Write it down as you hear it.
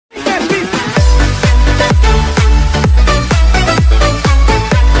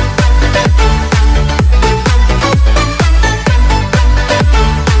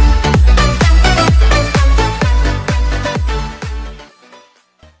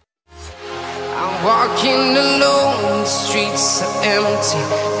Walking alone, the streets are empty.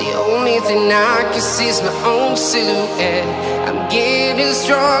 The only thing I can see is my own silhouette. I'm getting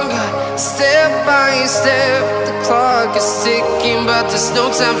stronger, step by step. The clock is ticking, but there's no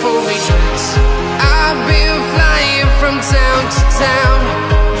time for regrets. I've been flying from town to town,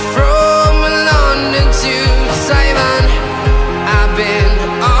 from London to Taiwan. I've been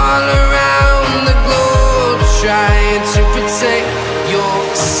all around the globe, trying to protect your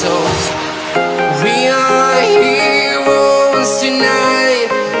soul. We are heroes tonight.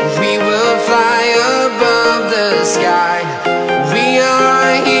 We will fly above the sky. We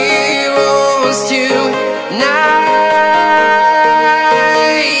are heroes tonight.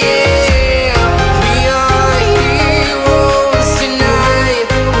 Yeah. We are heroes tonight.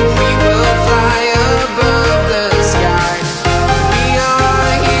 We will fly above the sky. We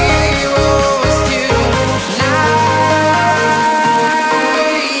are heroes tonight.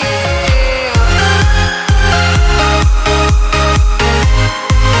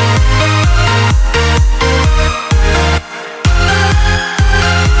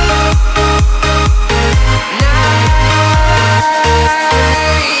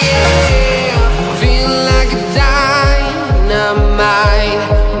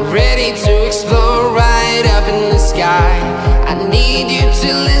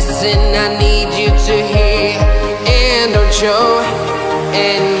 I need you to hear, and don't show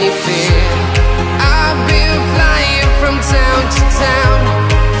any fear. I've been flying from town to town,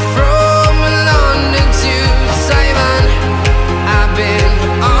 from London to Taiwan. I've been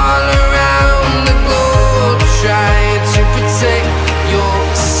all around the globe, trying to protect your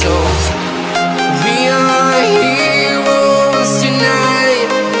soul. We are heroes tonight.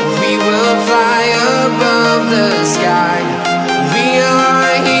 We will fly above the sky. We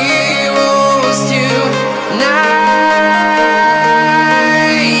are heroes tonight.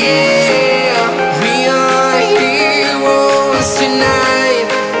 Yeah. We are heroes tonight.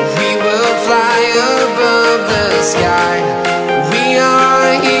 We will fly above the sky. We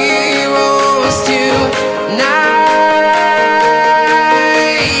are heroes tonight.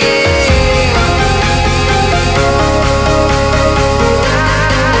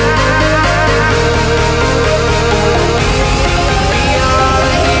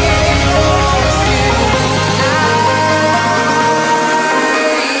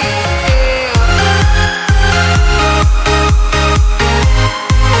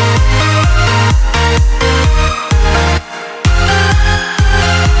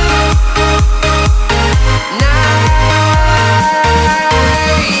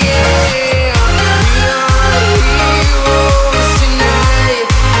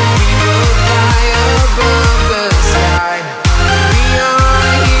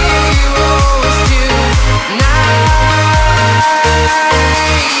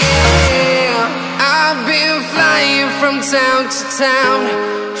 Town to town,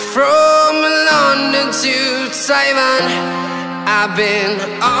 from London to Taiwan. I've been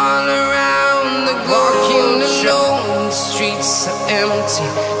all around the globe. Walking alone, the streets are empty.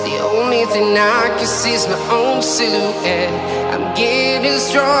 The only thing I can see is my own silhouette. I'm getting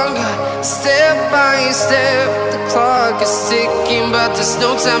stronger, step by step. The clock is ticking, but there's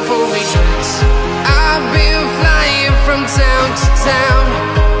no time for regrets. I've been flying from town to town,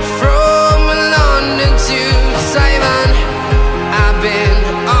 from London to Taiwan. I've been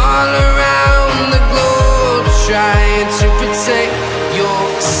all around the globe, trying to protect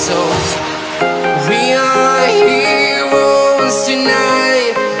your soul. We are heroes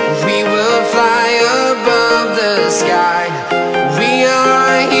tonight. We will fly above the sky. We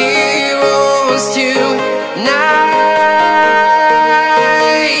are heroes tonight.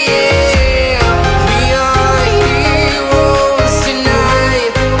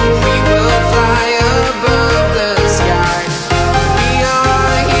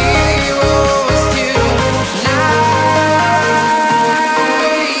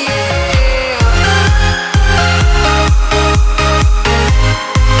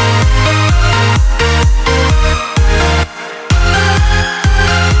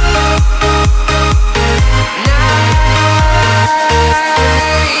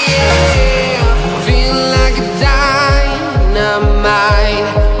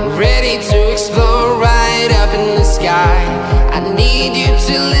 Ready to